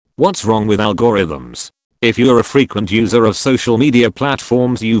What's wrong with algorithms? If you're a frequent user of social media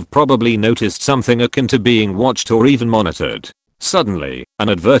platforms, you've probably noticed something akin to being watched or even monitored. Suddenly, an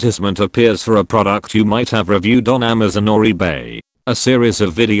advertisement appears for a product you might have reviewed on Amazon or eBay. A series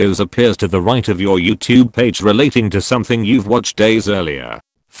of videos appears to the right of your YouTube page relating to something you've watched days earlier.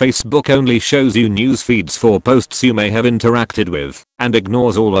 Facebook only shows you news feeds for posts you may have interacted with, and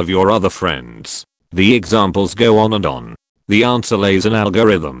ignores all of your other friends. The examples go on and on. The answer lays in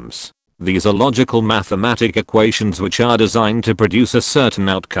algorithms. These are logical mathematic equations which are designed to produce a certain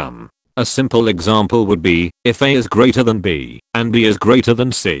outcome. A simple example would be, if A is greater than B, and B is greater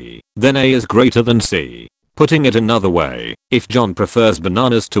than C, then A is greater than C. Putting it another way, if John prefers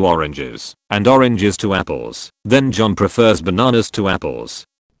bananas to oranges, and oranges to apples, then John prefers bananas to apples.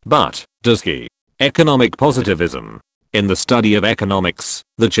 But, does he? Economic positivism. In the study of economics,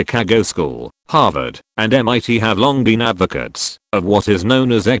 the Chicago School, Harvard, and MIT have long been advocates of what is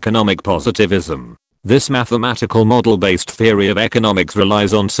known as economic positivism. This mathematical model-based theory of economics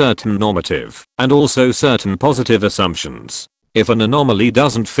relies on certain normative and also certain positive assumptions. If an anomaly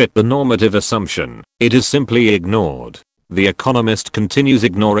doesn't fit the normative assumption, it is simply ignored. The economist continues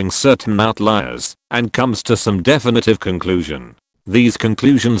ignoring certain outliers and comes to some definitive conclusion. These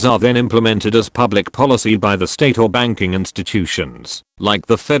conclusions are then implemented as public policy by the state or banking institutions, like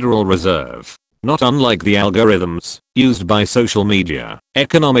the Federal Reserve. Not unlike the algorithms used by social media,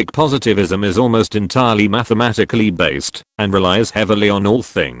 economic positivism is almost entirely mathematically based and relies heavily on all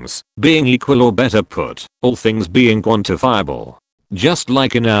things being equal, or better put, all things being quantifiable. Just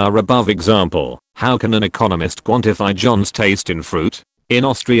like in our above example, how can an economist quantify John's taste in fruit? In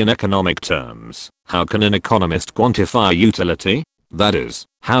Austrian economic terms, how can an economist quantify utility? That is,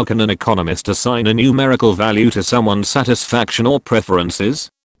 how can an economist assign a numerical value to someone's satisfaction or preferences?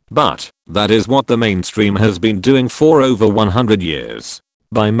 But, that is what the mainstream has been doing for over 100 years.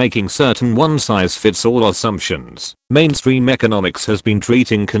 By making certain one-size-fits-all assumptions, mainstream economics has been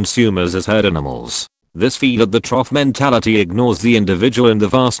treating consumers as herd animals. This feed-at-the-trough mentality ignores the individual in the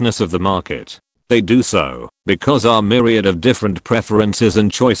vastness of the market. They do so because our myriad of different preferences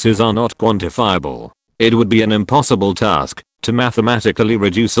and choices are not quantifiable. It would be an impossible task to mathematically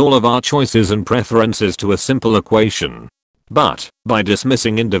reduce all of our choices and preferences to a simple equation. But, by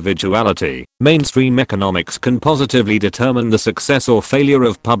dismissing individuality, mainstream economics can positively determine the success or failure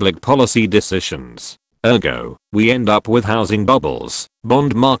of public policy decisions. Ergo, we end up with housing bubbles,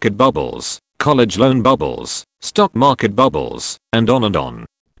 bond market bubbles, college loan bubbles, stock market bubbles, and on and on.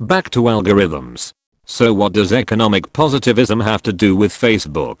 Back to algorithms. So what does economic positivism have to do with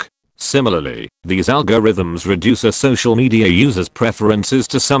Facebook? Similarly, these algorithms reduce a social media user's preferences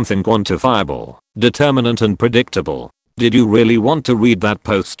to something quantifiable, determinate and predictable. Did you really want to read that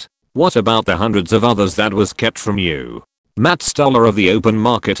post? What about the hundreds of others that was kept from you? Matt Stoller of the Open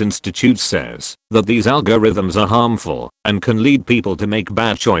Market Institute says that these algorithms are harmful and can lead people to make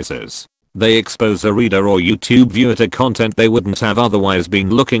bad choices. They expose a reader or YouTube viewer to content they wouldn't have otherwise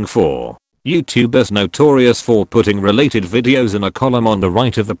been looking for. YouTube is notorious for putting related videos in a column on the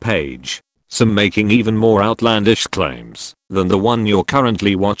right of the page, some making even more outlandish claims than the one you're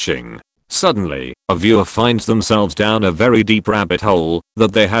currently watching. Suddenly, a viewer finds themselves down a very deep rabbit hole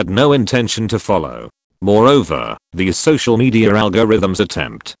that they had no intention to follow. Moreover, these social media algorithms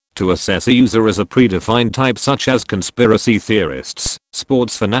attempt to assess a user as a predefined type, such as conspiracy theorists,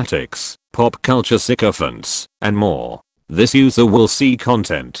 sports fanatics, pop culture sycophants, and more. This user will see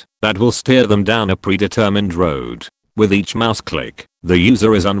content that will steer them down a predetermined road. With each mouse click, the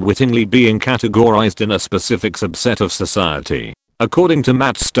user is unwittingly being categorized in a specific subset of society. According to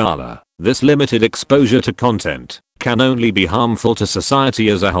Matt Stoller, this limited exposure to content can only be harmful to society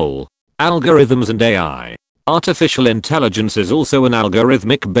as a whole. Algorithms and AI. Artificial intelligence is also an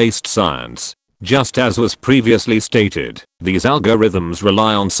algorithmic-based science. Just as was previously stated, these algorithms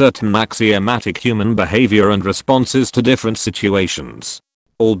rely on certain axiomatic human behavior and responses to different situations.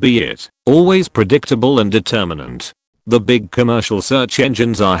 Albeit, always predictable and determinant. The big commercial search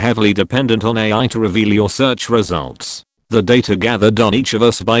engines are heavily dependent on AI to reveal your search results. The data gathered on each of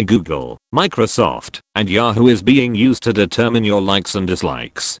us by Google, Microsoft, and Yahoo is being used to determine your likes and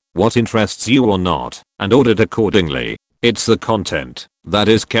dislikes, what interests you or not, and ordered accordingly. It's the content that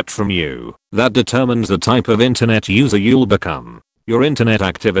is kept from you that determines the type of internet user you'll become. Your internet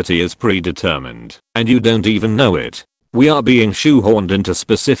activity is predetermined, and you don't even know it. We are being shoehorned into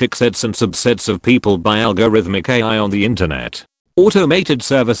specific sets and subsets of people by algorithmic AI on the internet. Automated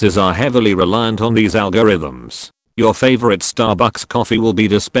services are heavily reliant on these algorithms. Your favorite Starbucks coffee will be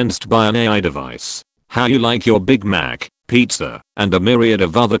dispensed by an AI device. How you like your Big Mac, pizza, and a myriad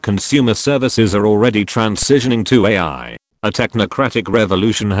of other consumer services are already transitioning to AI. A technocratic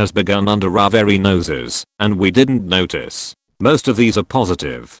revolution has begun under our very noses, and we didn't notice. Most of these are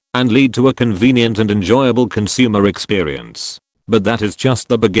positive and lead to a convenient and enjoyable consumer experience. But that is just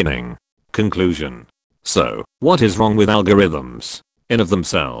the beginning. Conclusion. So, what is wrong with algorithms? In of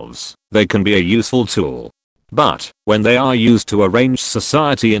themselves, they can be a useful tool. But, when they are used to arrange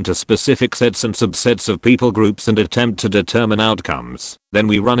society into specific sets and subsets of people groups and attempt to determine outcomes, then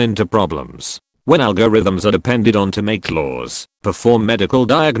we run into problems. When algorithms are depended on to make laws, perform medical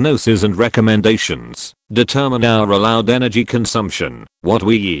diagnosis and recommendations, determine our allowed energy consumption, what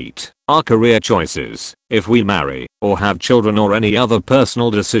we eat, our career choices, if we marry, or have children or any other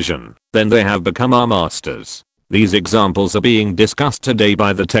personal decision, then they have become our masters. These examples are being discussed today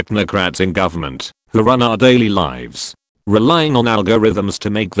by the technocrats in government, who run our daily lives. Relying on algorithms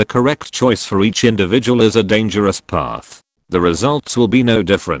to make the correct choice for each individual is a dangerous path. The results will be no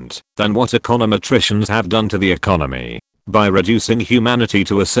different than what econometricians have done to the economy. By reducing humanity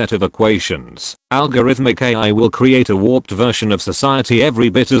to a set of equations, algorithmic AI will create a warped version of society every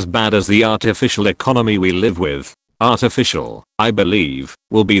bit as bad as the artificial economy we live with. Artificial, I believe,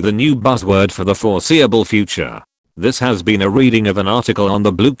 will be the new buzzword for the foreseeable future. This has been a reading of an article on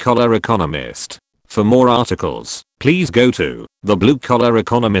the Blue Collar Economist. For more articles, please go to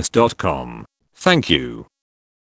thebluecollareconomist.com. Thank you.